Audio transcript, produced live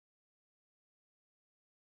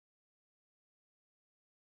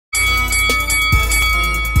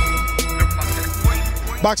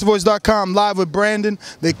Boxingvoice.com live with Brandon,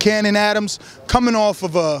 the Cannon Adams, coming off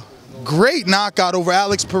of a great knockout over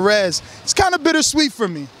Alex Perez. It's kind of bittersweet for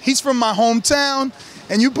me. He's from my hometown,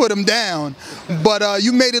 and you put him down, but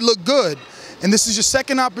you made it look good. And this is your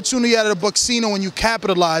second opportunity out of the Boxcino, and you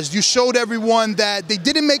capitalized. You showed everyone that they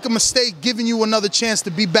didn't make a mistake giving you another chance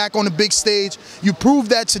to be back on the big stage. You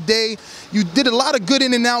proved that today. You did a lot of good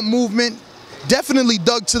in and out movement, definitely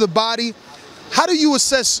dug to the body. How do you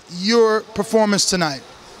assess your performance tonight?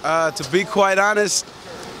 To be quite honest,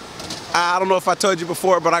 I don't know if I told you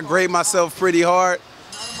before, but I grade myself pretty hard.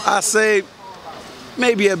 I say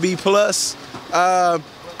maybe a B+. I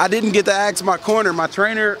didn't get to ask my corner, my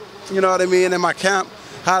trainer, you know what I mean, in my camp,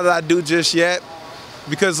 how did I do just yet?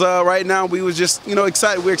 Because right now we was just,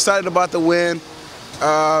 excited. We're excited about the win.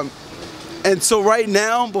 And so right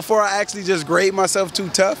now, before I actually just grade myself too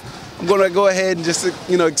tough, I'm going to go ahead and just,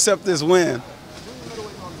 accept this win.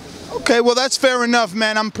 Okay, well, that's fair enough,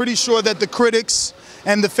 man. I'm pretty sure that the critics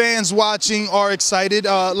and the fans watching are excited.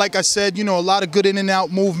 Like I said, a lot of good in and out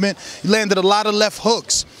movement. You landed a lot of left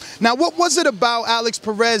hooks. Now, what was it about Alex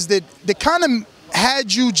Perez that kind of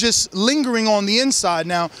had you just lingering on the inside?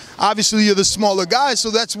 Now, obviously, you're the smaller guy, so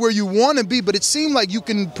that's where you want to be, but it seemed like you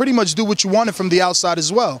can pretty much do what you wanted from the outside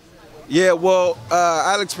as well. Yeah, well,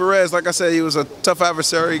 Alex Perez, like I said, he was a tough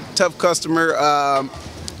adversary, tough customer.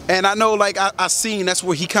 And I know, I seen that's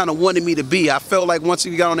where he kind of wanted me to be. I felt like once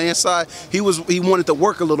he got on the inside, he wanted to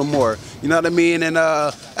work a little more. You know what I mean? And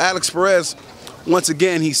Alex Perez, once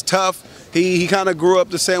again, he's tough. He kind of grew up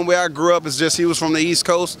the same way I grew up. It's just he was from the East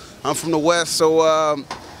Coast. I'm from the West. So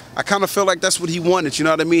I kind of feel like that's what he wanted. You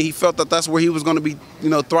know what I mean? He felt that that's where he was going to be,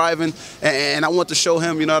 thriving. And I want to show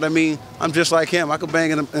him, you know what I mean? I'm just like him. I could bang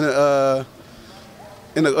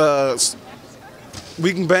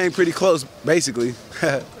we can bang pretty close, basically.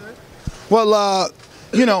 Well,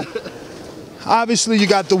 obviously you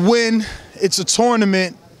got the win. It's a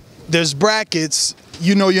tournament. There's brackets.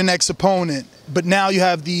 You know your next opponent. But now you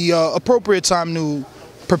have the appropriate time to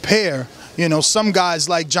prepare. Some guys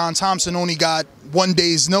like John Thompson only got 1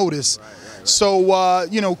 day's notice. So,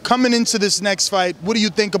 coming into this next fight, what do you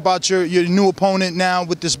think about your new opponent now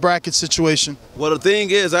with this bracket situation? Well, the thing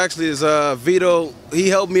is, Vito, he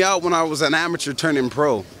helped me out when I was an amateur turning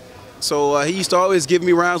pro. So he used to always give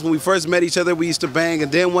me rounds. When we first met each other, we used to bang.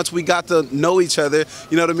 And then once we got to know each other,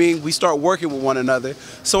 you know what I mean, we start working with one another.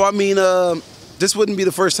 So, I mean, this wouldn't be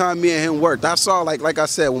the first time me and him worked. I saw, like I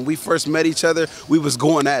said, when we first met each other, we was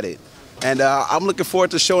going at it. And I'm looking forward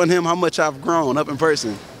to showing him how much I've grown up in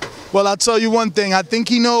person. Well, I'll tell you one thing. I think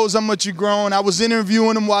he knows how much you've grown. I was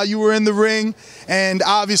interviewing him while you were in the ring, and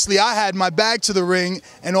obviously I had my back to the ring,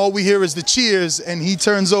 and all we hear is the cheers, and he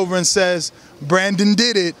turns over and says, "Brandon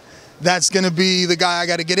did it. That's going to be the guy I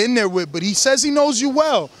got to get in there with." But he says he knows you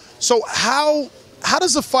well. So how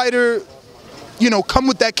does a fighter, come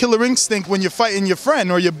with that killer instinct when you're fighting your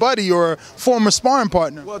friend or your buddy or former sparring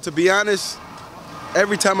partner? Well, to be honest,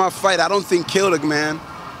 every time I fight, I don't think kill the man.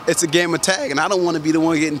 It's a game of tag, and I don't want to be the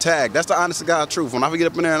one getting tagged. That's the honest to God truth. When I get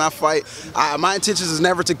up in there and I fight, my intentions is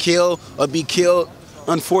never to kill or be killed.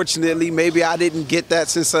 Unfortunately, maybe I didn't get that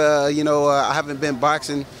since, I haven't been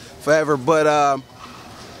boxing forever. But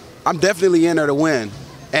I'm definitely in there to win.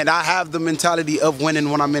 And I have the mentality of winning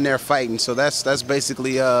when I'm in there fighting. So that's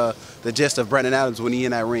basically the gist of Brandon Adams when he's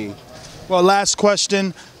in that ring. Well, last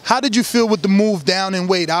question. How did you feel with the move down in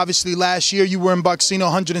weight? Obviously, last year you were in Boxcino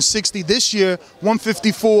 160. This year,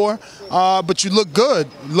 154. But you look good.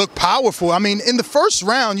 You look powerful. I mean, in the first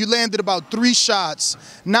round, you landed about 3 shots,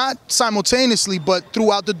 not simultaneously, but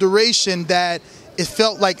throughout the duration that it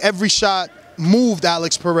felt like every shot moved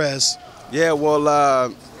Alex Perez. Yeah, well,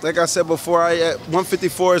 like I said before,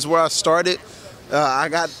 154 is where I started. I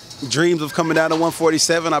got dreams of coming down to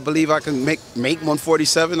 147. I believe I can make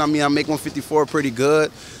 147. I mean, I make 154 pretty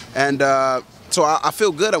good. And so I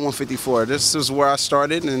feel good at 154. This is where I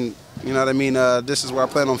started, and you know what I mean? This is where I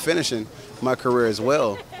plan on finishing my career as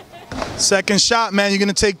well. Second shot, man. You going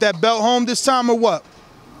to take that belt home this time or what?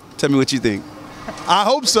 Tell me what you think. I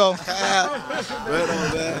hope so.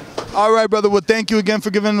 All right, brother. Well, thank you again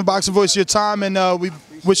for giving the Boxing Voice your time, and we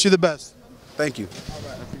wish you the best. Thank you.